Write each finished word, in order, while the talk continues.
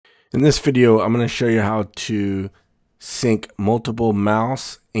In this video, I'm going to show you how to sync multiple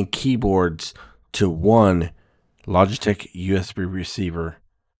mouse and keyboards to one Logitech USB receiver.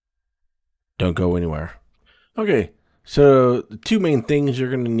 Don't go anywhere. Okay, so the two main things you're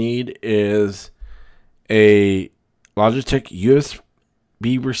going to need is a Logitech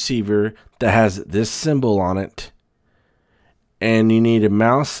USB receiver that has this symbol on it, and you need a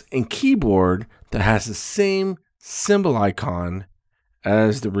mouse and keyboard that has the same symbol icon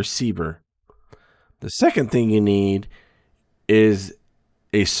as the receiver. The second thing you need is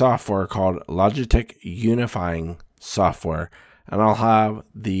a software called Logitech Unifying software, and I'll have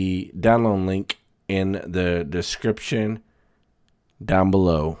the download link in the description down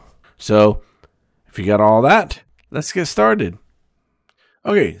below. So if you got all that, let's get started.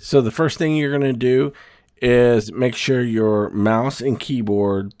 Okay, so the first thing you're going to do is make sure your mouse and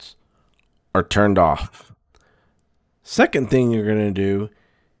keyboards are turned off. Second thing you're going to do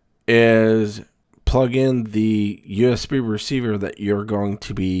is plug in the USB receiver that you're going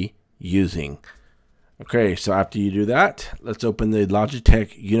to be using. Okay, so after you do that, let's open the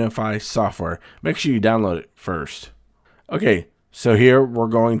Logitech Unify software. Make sure you download it first. Okay, so here we're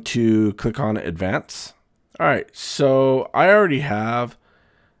going to click on Advanced. All right, so I already have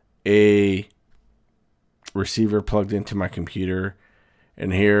a receiver plugged into my computer,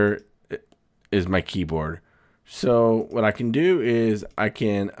 and here is my keyboard. So what I can do is I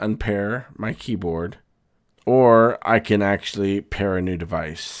can unpair my keyboard, or I can actually pair a new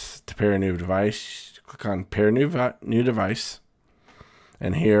device. To pair a new device, click on Pair New Device,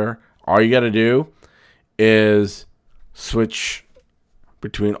 and here all you got to do is switch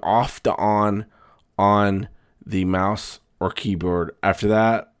between off to on the mouse or keyboard. After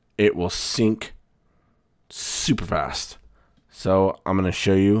that, it will sync super fast. So I'm going to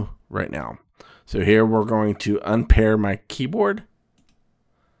show you right now. So here we're going to unpair my keyboard.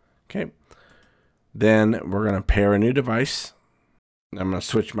 Okay. Then we're going to pair a new device. I'm going to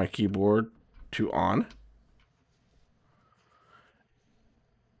switch my keyboard to on.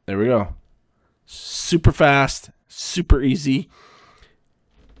 There we go. Super fast, super easy.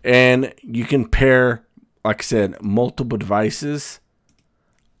 And you can pair, like I said, multiple devices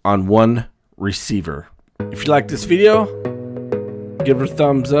on one receiver. If you like this video, give it a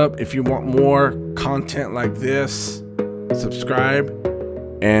thumbs up. If you want more content like this, subscribe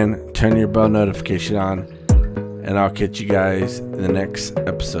and turn your bell notification on, and I'll catch you guys in the next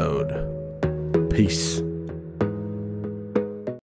episode. Peace.